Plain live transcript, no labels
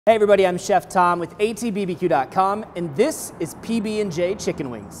Hey everybody, I'm Chef Tom with allthingsbbq.com, and this is pb&j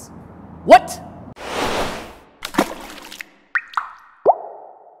chicken wings. What?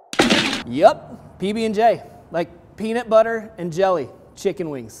 Yup, pb&j, like peanut butter and jelly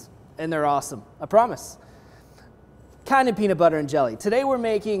chicken wings, and they're awesome, I promise. Kind of peanut butter and jelly. Today we're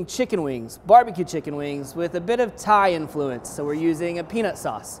making chicken wings, barbecue chicken wings with a bit of Thai influence, so we're using a peanut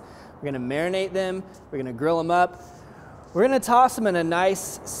sauce. We're gonna marinate them, we're gonna grill them up. We're gonna toss them in a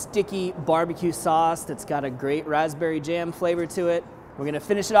nice sticky barbecue sauce that's got a great raspberry jam flavor to it. We're gonna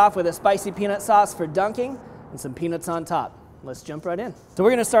finish it off with a spicy peanut sauce for dunking and some peanuts on top. Let's jump right in. So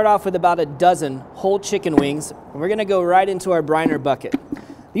we're gonna start off with about a dozen whole chicken wings, and we're gonna go right into our briner bucket.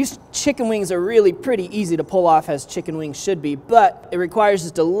 These chicken wings are really pretty easy to pull off, as chicken wings should be, but it requires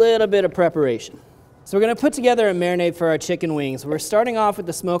just a little bit of preparation. So we're gonna put together a marinade for our chicken wings. We're starting off with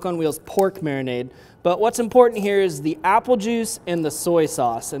the Smoke on Wheels pork marinade, but what's important here is the apple juice and the soy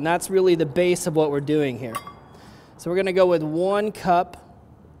sauce, and that's really the base of what we're doing here. So we're gonna go with 1 cup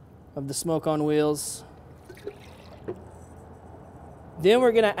of the Smoke on Wheels. Then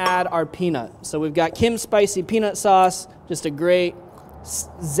we're gonna add our peanut. So we've got Kim's spicy peanut sauce, just a great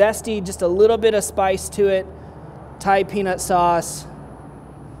zesty, just a little bit of spice to it. Thai peanut sauce.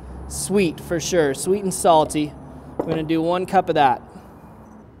 Sweet for sure, sweet and salty. We're gonna do 1 cup of that.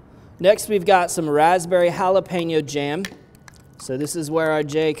 Next we've got some raspberry jalapeno jam. So this is where our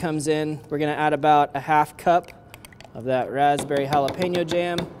J comes in. We're gonna add about a 1/2 cup of that raspberry jalapeno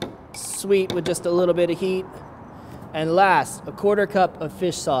jam. Sweet with just a little bit of heat. And last, a 1/4 cup of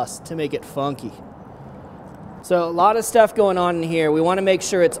fish sauce to make it funky. So a lot of stuff going on in here. We wanna make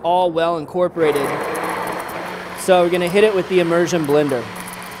sure it's all well incorporated. So we're gonna hit it with the immersion blender.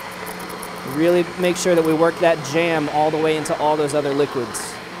 Really make sure that we work that jam all the way into all those other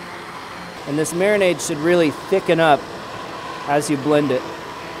liquids. And this marinade should really thicken up as you blend it.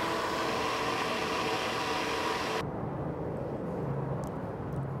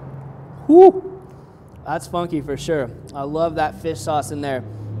 Whoo! That's funky for sure. I love that fish sauce in there.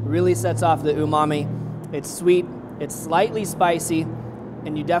 Really sets off the umami. It's sweet, it's slightly spicy,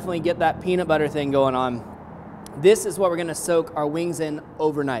 and you definitely get that peanut butter thing going on. This is what we're gonna soak our wings in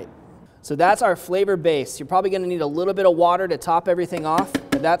overnight. So that's our flavor base. You're probably gonna need a little bit of water to top everything off,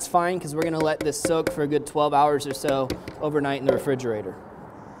 but that's fine because we're gonna let this soak for a good 12 hours or so overnight in the refrigerator.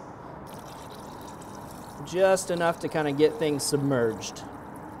 Just enough to kind of get things submerged.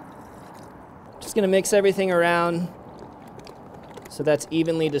 Just gonna mix everything around so that's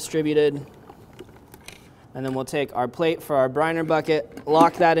evenly distributed. And then we'll take our plate for our briner bucket,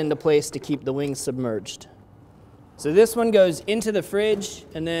 lock that into place to keep the wings submerged. So this one goes into the fridge,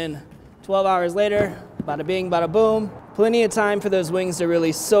 and then 12 hours later, bada bing, bada boom. Plenty of time for those wings to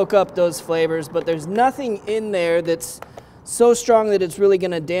really soak up those flavors, but there's nothing in there that's so strong that it's really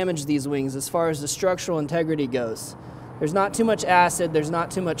gonna damage these wings as far as the structural integrity goes. There's not too much acid, there's not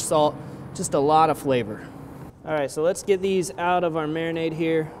too much salt, just a lot of flavor. All right, so let's get these out of our marinade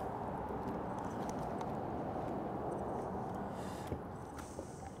here.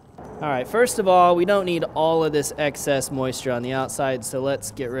 All right, first of all, we don't need all of this excess moisture on the outside, so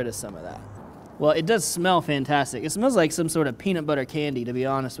let's get rid of some of that. Well, it does smell fantastic. It smells like some sort of peanut butter candy, to be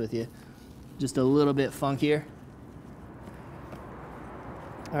honest with you. Just a little bit funkier.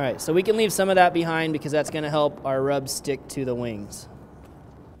 All right, so we can leave some of that behind because that's gonna help our rub stick to the wings.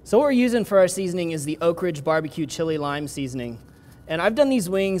 So what we're using for our seasoning is the Oak Ridge Barbecue Chili Lime Seasoning. And I've done these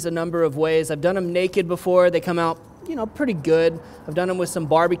wings a number of ways. I've done them naked before. They come out, you know, pretty good. I've done them with some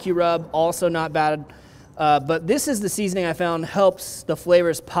barbecue rub, also not bad. But this is the seasoning I found helps the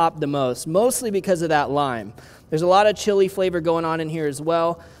flavors pop the most, mostly because of that lime. There's a lot of chili flavor going on in here as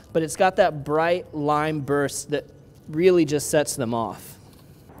well, but it's got that bright lime burst that really just sets them off.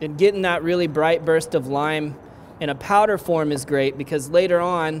 And getting that really bright burst of lime in a powder form is great because later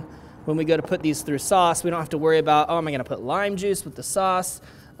on, when we go to put these through sauce, we don't have to worry about, oh, am I gonna put lime juice with the sauce?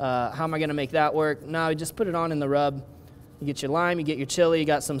 How am I gonna make that work? No, you just put it on in the rub. You get your lime, you get your chili, you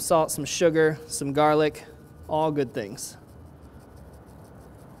got some salt, some sugar, some garlic, all good things.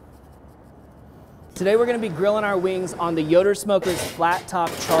 Today we're gonna be grilling our wings on the Yoder Smoker's flat top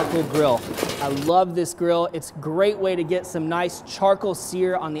charcoal grill. I love this grill. It's a great way to get some nice charcoal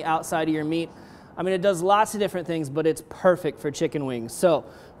sear on the outside of your meat. I mean, it does lots of different things, but it's perfect for chicken wings. So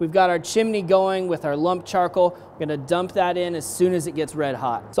we've got our chimney going with our lump charcoal. We're gonna dump that in as soon as it gets red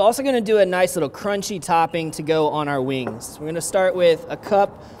hot. So also gonna do a nice little crunchy topping to go on our wings. We're gonna start with a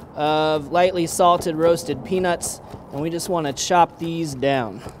cup of lightly salted roasted peanuts, and we just wanna chop these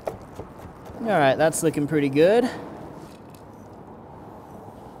down. All right, that's looking pretty good.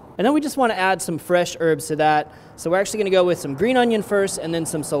 And then we just want to add some fresh herbs to that. So we're actually going to go with some green onion first and then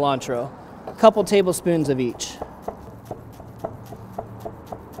some cilantro. A couple tablespoons of each.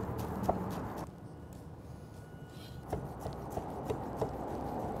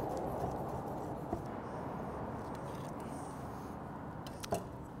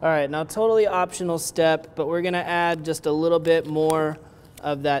 All right, now totally optional step, but we're gonna add just a little bit more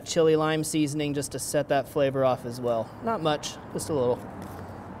of that chili lime seasoning just to set that flavor off as well. Not much, just a little.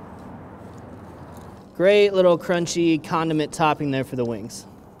 Great little crunchy condiment topping there for the wings.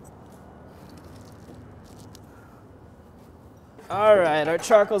 All right, our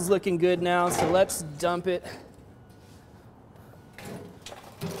charcoal's looking good now, so let's dump it.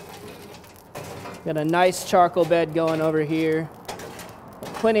 Got a nice charcoal bed going over here.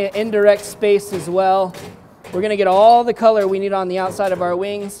 Plenty of indirect space as well. We're gonna get all the color we need on the outside of our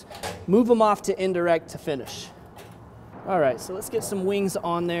wings, move them off to indirect to finish. All right, so let's get some wings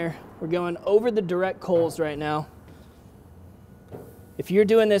on there. We're going over the direct coals right now. If you're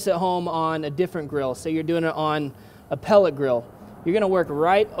doing this at home on a different grill, say you're doing it on a pellet grill, you're gonna work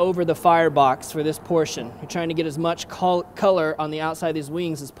right over the firebox for this portion. You're trying to get as much color on the outside of these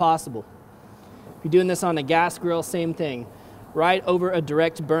wings as possible. If you're doing this on a gas grill, same thing. Right over a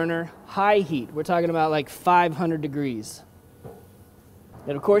direct burner, high heat. We're talking about like 500 degrees.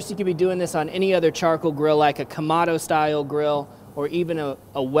 And of course you could be doing this on any other charcoal grill like a Kamado style grill or even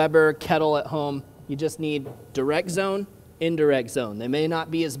a Weber kettle at home. You just need direct zone, indirect zone. They may not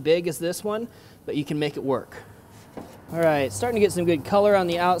be as big as this one, but you can make it work. All right, starting to get some good color on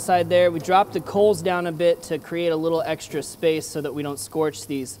the outside there. We dropped the coals down a bit to create a little extra space so that we don't scorch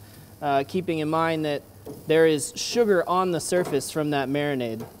these, keeping in mind that there is sugar on the surface from that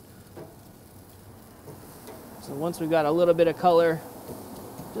marinade. So once we've got a little bit of color,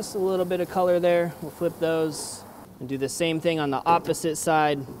 just a little bit of color there, we'll flip those and do the same thing on the opposite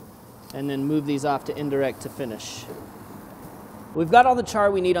side and then move these off to indirect to finish. We've got all the char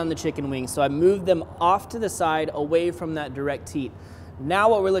we need on the chicken wings, so I moved them off to the side away from that direct heat. Now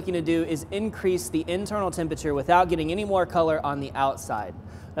what we're looking to do is increase the internal temperature without getting any more color on the outside.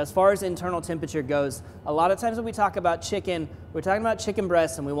 As far as internal temperature goes, a lot of times when we talk about chicken, we're talking about chicken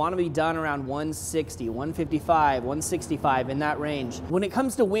breasts and we want to be done around 160, 155, 165, in that range. When it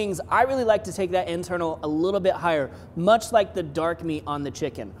comes to wings, I really like to take that internal a little bit higher, much like the dark meat on the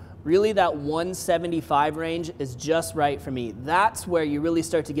chicken. Really that 175 range is just right for me. That's where you really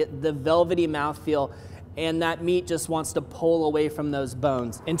start to get the velvety mouthfeel and that meat just wants to pull away from those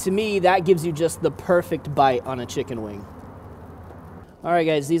bones. And to me, that gives you just the perfect bite on a chicken wing. All right,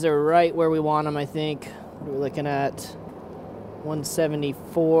 guys, these are right where we want them, I think. We're looking at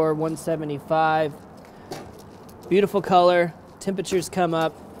 174, 175. Beautiful color. Temperatures come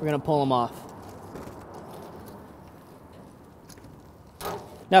up. We're gonna pull them off.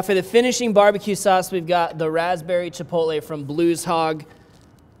 Now for the finishing barbecue sauce, we've got the raspberry chipotle from Blues Hog.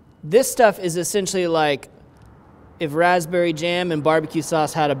 This stuff is essentially like if raspberry jam and barbecue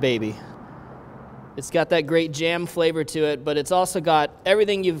sauce had a baby. It's got that great jam flavor to it, but it's also got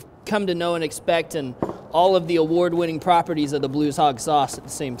everything you've come to know and expect and all of the award-winning properties of the Blues Hog sauce at the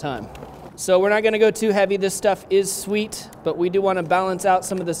same time. So we're not gonna go too heavy. This stuff is sweet, but we do wanna balance out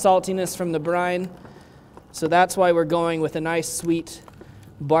some of the saltiness from the brine. So that's why we're going with a nice sweet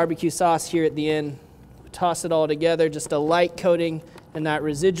barbecue sauce here at the end. Toss it all together, just a light coating, and that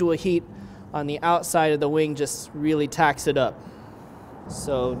residual heat on the outside of the wing just really tacks it up.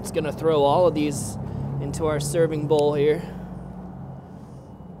 So it's gonna throw all of these into our serving bowl here.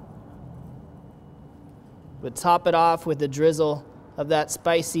 But top it off with a drizzle of that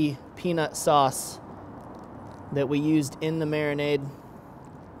spicy peanut sauce that we used in the marinade.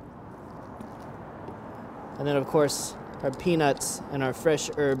 And then of course, our peanuts and our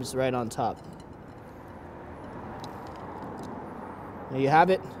fresh herbs right on top. There you have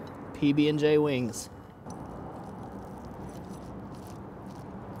it, PB&J wings.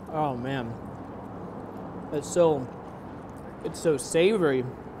 Oh man, it's so savory.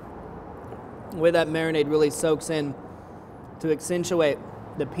 The way that marinade really soaks in to accentuate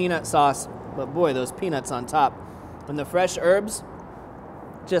the peanut sauce, but boy, those peanuts on top. And the fresh herbs,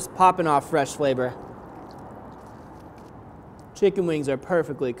 just popping off fresh flavor. Chicken wings are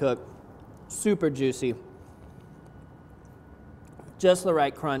perfectly cooked, super juicy. Just the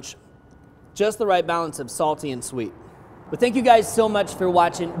right crunch, just the right balance of salty and sweet. But thank you guys so much for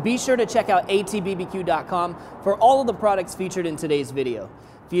watching. Be sure to check out allthingsbbq.com for all of the products featured in today's video.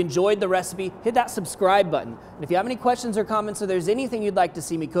 If you enjoyed the recipe, hit that subscribe button. And if you have any questions or comments or there's anything you'd like to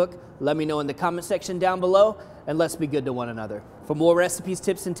see me cook, let me know in the comment section down below, and let's be good to one another. For more recipes,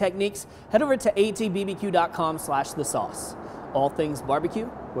 tips, and techniques, head over to allthingsbbq.com/thesauce. All Things Barbecue,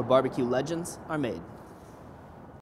 where barbecue legends are made.